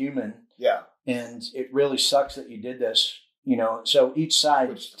still a human. Yeah. And it really sucks that you did this, So each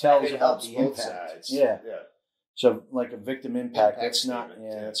side tells about the impact. Sides. Yeah. Yeah. So like a victim impact, that's not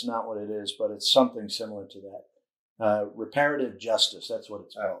that's not what it is, but it's something similar to that. Reparative justice, that's what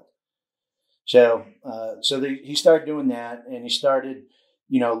it's called. So he started doing that, and he started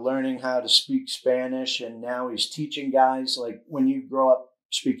learning how to speak Spanish, and now he's teaching guys. Like when you grow up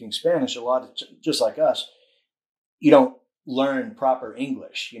speaking Spanish, a lot of just like us, you don't learn proper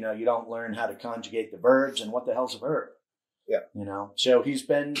English. You don't learn how to conjugate the verbs and what the hell's a verb. Yeah. So he's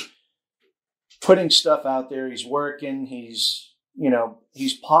been putting stuff out there. He's working. He's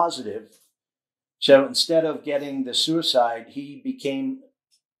positive. So instead of getting the suicide, he became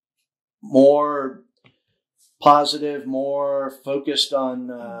more positive, more focused on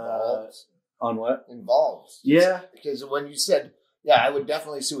what? Involved. Yeah. Because when you said, I would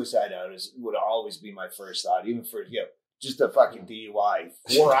definitely suicide out would always be my first thought, even for, just a fucking DUI.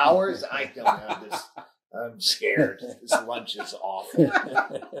 4 hours? I don't have this. I'm scared. This lunch is awful.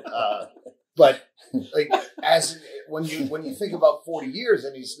 But like when you think about 40 years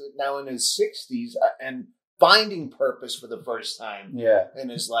and he's now in his 60s and finding purpose for the first time in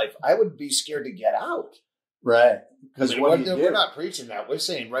his life, I would be scared to get out. Right. Because we're not preaching that. We're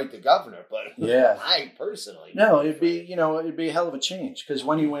saying write the governor, but I personally. No, it'd be a hell of a change. Because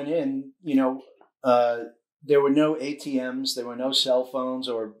when he went in, there were no ATMs, there were no cell phones,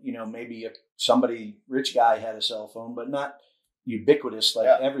 or, maybe somebody, rich guy had a cell phone, but not ubiquitous like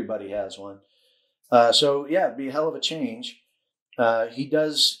everybody has one. So it'd be a hell of a change. He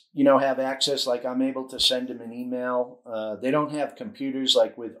does, have access. Like I'm able to send him an email. They don't have computers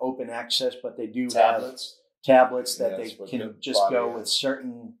like with open access, but they do have tablets that they can just go with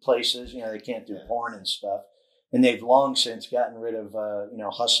certain places. They can't do porn and stuff. And they've long since gotten rid of,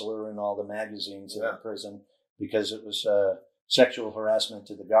 Hustler and all the magazines in the prison because it was sexual harassment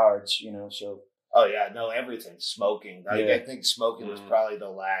to the guards, so. Oh, yeah, no, everything. Smoking. I think smoking was probably the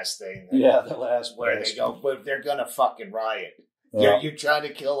last thing. The last where they go, but they're going to fucking riot. Yeah. You're trying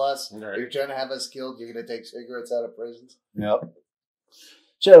to kill us. Right. You're trying to have us killed. You're going to take cigarettes out of prisons. Yep.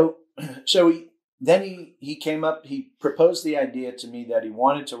 So he came up, he proposed the idea to me that he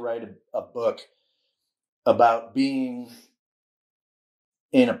wanted to write a book about being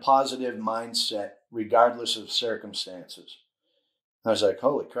in a positive mindset regardless of circumstances. I was like,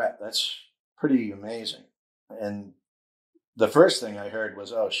 holy crap, that's pretty amazing. And the first thing I heard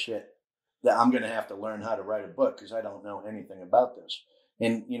was, oh shit, that I'm going to have to learn how to write a book because I don't know anything about this.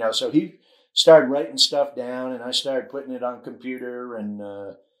 And, so he started writing stuff down and I started putting it on computer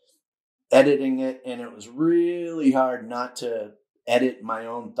and editing it. And it was really hard not to edit my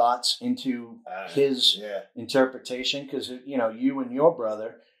own thoughts into his interpretation because, you and your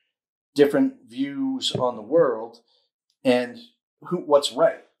brother, different views on the world and what's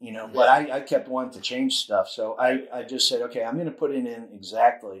right. But I kept wanting to change stuff. So I just said, okay, I'm going to put it in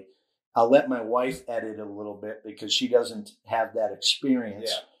exactly. I'll let my wife edit a little bit because she doesn't have that experience.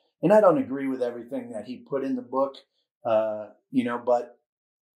 Yeah. And I don't agree with everything that he put in the book, but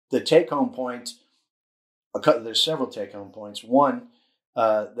the take-home point, there's several take-home points. One,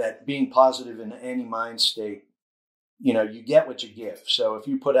 that being positive in any mind state, you get what you give. So if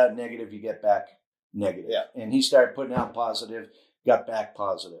you put out negative, you get back negative. Yeah. And he started putting out positive, got back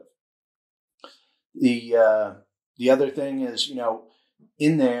positive. The other thing is,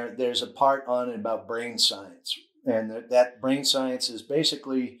 in there's a part on it about brain science. And that brain science is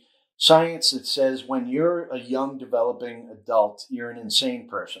basically science that says when you're a young developing adult, you're an insane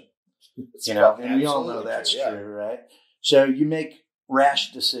person. And we all know that's true, right? So you make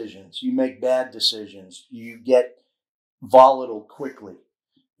rash decisions, you make bad decisions, you get volatile quickly,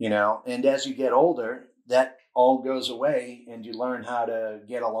 and as you get older, that all goes away and you learn how to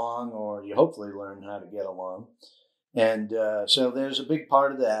get along, or you hopefully learn how to get along. And so there's a big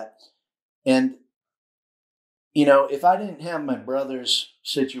part of that. And, if I didn't have my brother's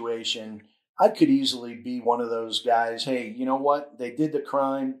situation, I could easily be one of those guys. Hey, you know what? They did the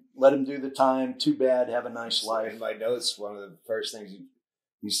crime. Let them do the time. Too bad. Have a nice life. In my notes, one of the first things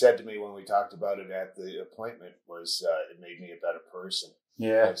you said to me when we talked about it at the appointment was it made me a better person.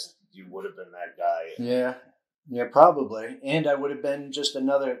 Yeah. Because you would have been that guy. Yeah, probably. And I would have been just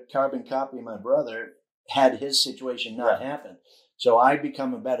another carbon copy of my brother had his situation not happened. So I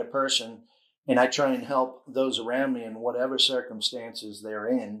become a better person, and I try and help those around me in whatever circumstances they're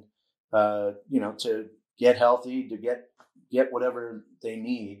in, to get healthy, to get whatever they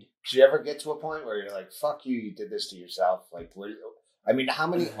need. Did you ever get to a point where you're like, fuck you, you did this to yourself? Like, how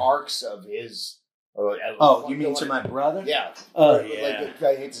many arcs of his... you mean to my brother? Yeah. Yeah. Like,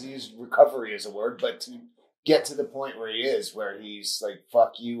 I hate to use recovery as a word, but to get to the point where he is, where he's like,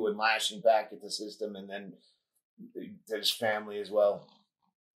 fuck you, and lashing back at the system, and then his family as well.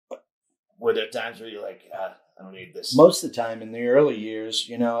 Were there times where you're like, I don't need this? Most of the time in the early years,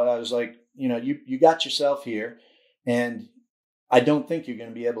 I was like, you got yourself here, and I don't think you're going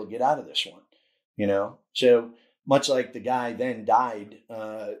to be able to get out of this one, So much like the guy then died,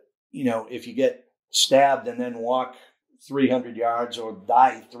 if you get stabbed and then walk 300 yards or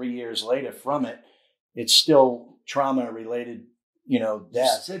die 3 years later from it, it's still trauma-related, death.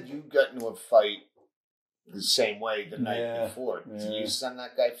 You said you got into a fight the same way the night before. Yeah. Do you send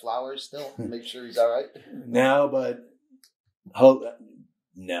that guy flowers still? Make sure he's all right? No, but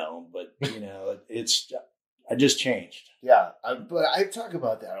it's I just changed. Yeah, but I talk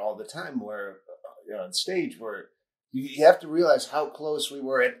about that all the time where, on stage, where you have to realize how close we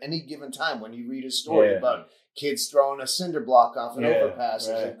were at any given time when you read a story about kids throwing a cinder block off an overpass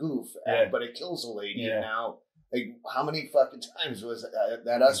as a goof, but it kills a lady. And now, how many fucking times was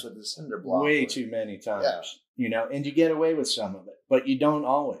that us with the cinder block? Way too many times. And you get away with some of it, but you don't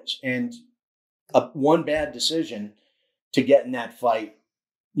always. And one bad decision to get in that fight,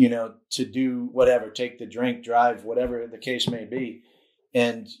 to do whatever, take the drink, drive, whatever the case may be.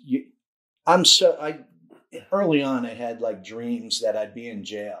 And early on, I had like dreams that I'd be in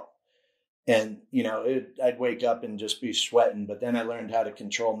jail, and I'd wake up and just be sweating. But then I learned how to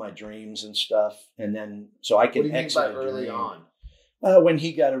control my dreams and stuff, and then so I can. What do you mean by early on? When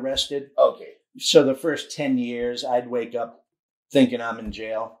he got arrested. Okay. So the first 10 years, I'd wake up thinking I'm in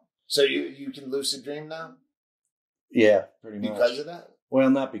jail. So you can lucid dream now? Yeah, pretty much. Because of that? Well,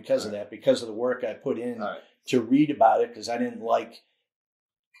 not because of that. Because of the work I put in to read about it, because I didn't like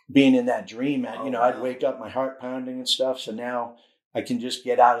being in that dream. I'd wake up, my heart pounding and stuff. So now I can just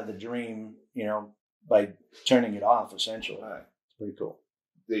get out of the dream, by turning it off, essentially. Right. It's pretty cool.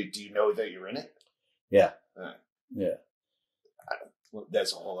 Do you know that you're in it? Yeah. Right. Yeah. Well,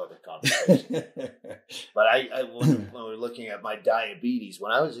 that's a whole other conversation. But when we were looking at my diabetes,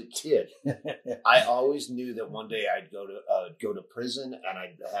 when I was a kid, I always knew that one day I'd go to prison and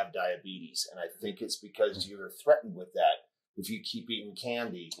I'd have diabetes. And I think it's because you're threatened with that. If you keep eating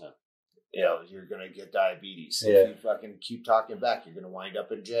candy, you're going to get diabetes. Yeah. If you fucking keep talking back, you're going to wind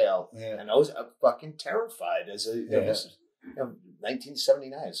up in jail. Yeah. And I was fucking terrified as it was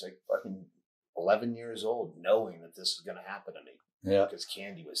 1979. It's like fucking 11 years old, knowing that this is going to happen to me. Yeah, because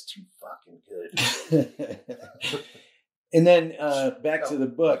candy was too fucking good. And then back to the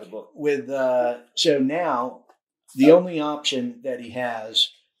book. With so now the only option that he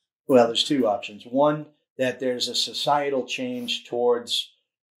has, well, there's two options. One, that there's a societal change towards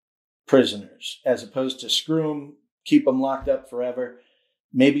prisoners, as opposed to screw them, keep them locked up forever.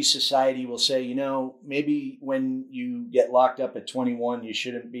 Maybe society will say, maybe when you get locked up at 21, you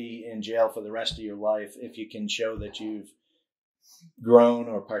shouldn't be in jail for the rest of your life if you can show that you've grown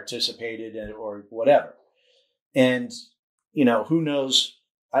or participated in, or whatever. And, who knows?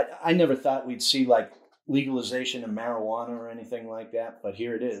 I never thought we'd see like legalization of marijuana or anything like that, but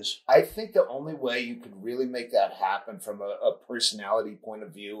here it is. I think the only way you could really make that happen from a personality point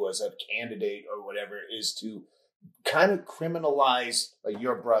of view as a candidate or whatever is to kind of criminalize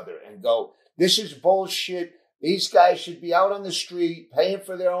your brother and go, this is bullshit. These guys should be out on the street paying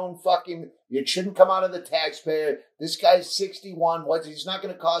for their own fucking, it shouldn't come out of the taxpayer. This guy's 61. He's not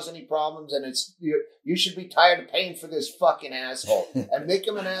going to cause any problems. And you should be tired of paying for this fucking asshole and make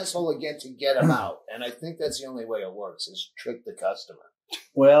him an asshole again to get him out. And I think that's the only way it works, is trick the customer.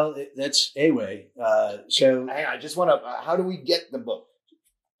 Well, that's a way. So hang on, I just want to, how do we get the book?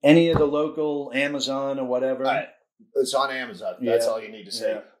 Any of the local Amazon or whatever. All right. It's on Amazon. That's all you need to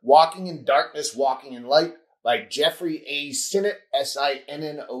say. Yeah. Walking in Darkness, Walking in Light, by Jeffrey A. Sinnott, Sinnott.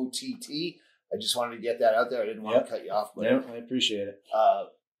 I just wanted to get that out there. I didn't want to cut you off. But I appreciate it.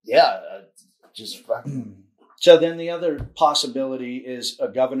 Just fucking. So then the other possibility is a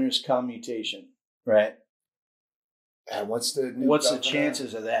governor's commutation, right? And what's the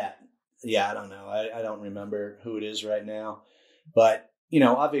chances of that? Yeah, I don't know. I don't remember who it is right now. But,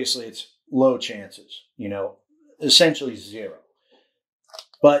 obviously it's low chances, essentially zero.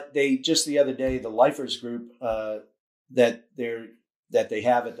 But they just the other day, the lifers group that they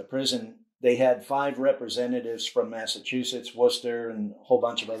have at the prison, they had 5 representatives from Massachusetts, Worcester, and a whole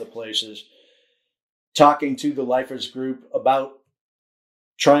bunch of other places talking to the lifers group about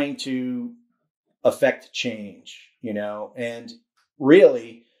trying to affect change, and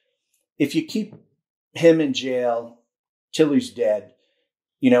really, if you keep him in jail till he's dead,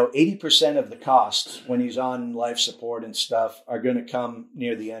 80% of the costs when he's on life support and stuff are going to come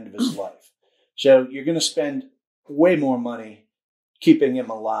near the end of his life. So you're going to spend way more money keeping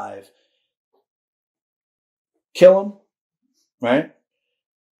him alive. Kill him, right?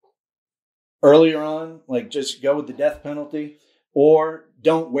 Earlier on, just go with the death penalty, or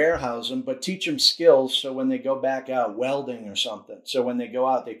don't warehouse them, but teach them skills so when they go back out, welding or something, so when they go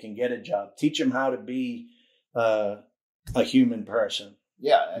out, they can get a job. Teach them how to be a human person.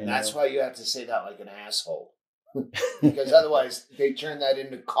 Yeah, and that's why you have to say that like an asshole. Because otherwise they turn that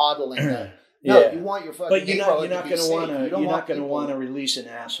into coddling. No, you want your fucking. But you're not going to want to. You're not going to want to release an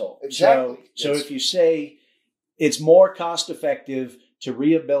asshole. Exactly. So if you say it's more cost effective to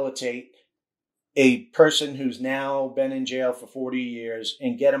rehabilitate a person who's now been in jail for 40 years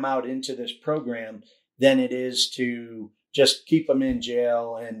and get them out into this program than it is to just keep them in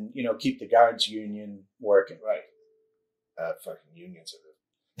jail and, keep the guards union working. Right. Fucking unions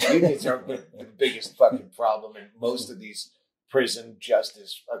are the biggest fucking problem in most of these prison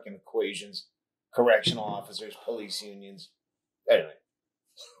justice fucking equations. Correctional officers, police unions. Anyway.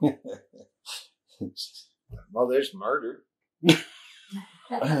 Well, there's murder.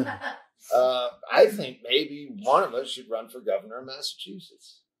 I think maybe one of us should run for governor of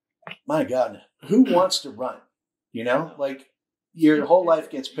Massachusetts. My God, who wants to run? Like your whole life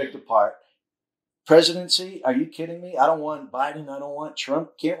gets picked apart. Presidency? Are you kidding me? I don't want Biden. I don't want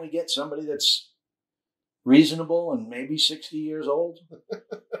Trump. Can't we get somebody that's reasonable and maybe 60 years old?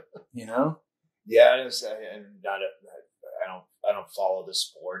 Yeah, I don't follow the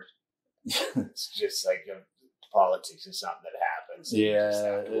sport. It's just like politics is something that happens. You just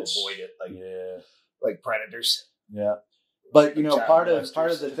have to avoid it, like predators. Yeah, but part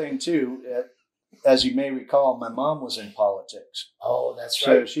of the thing too, as you may recall, my mom was in politics. Oh, that's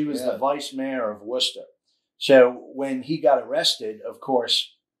right. So right. she was the vice mayor of Worcester. So when he got arrested, of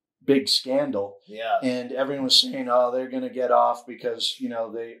course, big scandal. Yeah. And everyone was saying, "Oh, they're going to get off because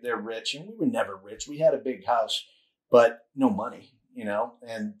they're rich," and we were never rich. We had a big house, but no money.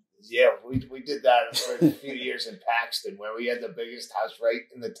 And yeah, we did that for a few years in Paxton, where we had the biggest house right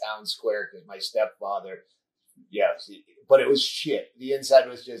in the town square because my stepfather. Yeah, but it was shit. The inside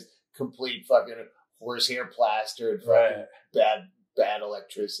was just complete fucking horsehair plaster and fucking bad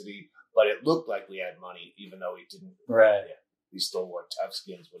electricity. But it looked like we had money, even though we didn't. Right. Yeah, we still wore tough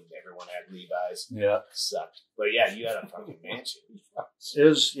skins when everyone had Levi's. Yeah. Sucked. But yeah, you had a fucking mansion. It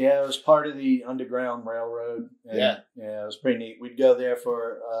was part of the Underground Railroad. And, it was pretty neat. We'd go there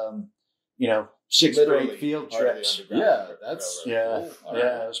for, sixth grade field trips. Yeah, that's cool.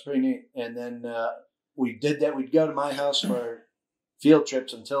 It was pretty neat. And then we did that. We'd go to my house for field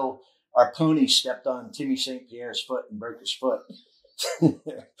trips until our pony stepped on Timmy St. Pierre's foot and broke his foot.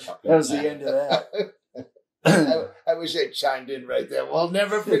 That was the end of that. I wish I chimed in right there. We'll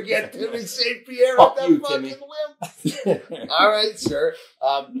never forget Timmy St. Pierre with that fucking limp. All right, sir.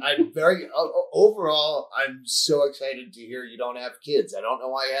 I'm very overall. I'm so excited to hear you don't have kids. I don't know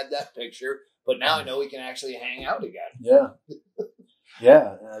why I had that picture, but now I know we can actually hang out again.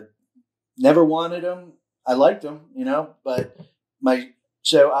 Yeah. Never wanted them. I liked them, but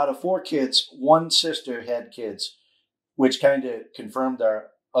so out of 4 kids, one sister had kids, which kind of confirmed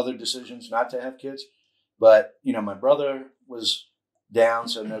our other decisions not to have kids. But, my brother was down,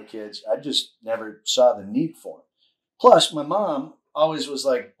 so no kids. I just never saw the need for them. Plus, my mom always was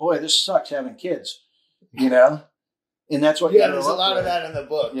like, boy, this sucks having kids, And that's what there's a lot of that in the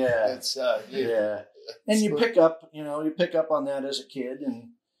book. Yeah. It's, And you pick up on that as a kid and,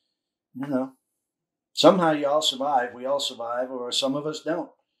 somehow you all survive. We all survive, or some of us don't.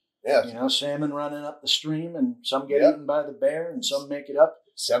 Yeah. Salmon running up the stream and some get eaten by the bear and some make it up.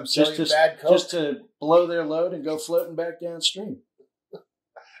 Some bad coke. Just to blow their load and go floating back downstream. It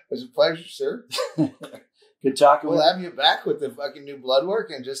was a pleasure, sir. Good talking We'll have you back with the fucking new blood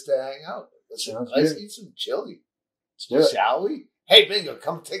work and just to hang out. Let's eat some chili. Let's do it. Shall we? Hey, Bingo,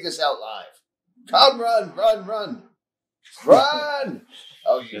 come take us out live. Come run. Run!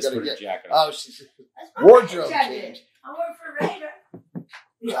 Oh, you gotta get jacket. Oh, she's wardrobe change. I work for Raider.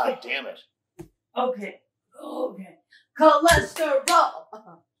 God damn it. Okay. Cholesterol.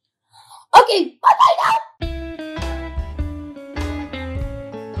 Okay, bye-bye now.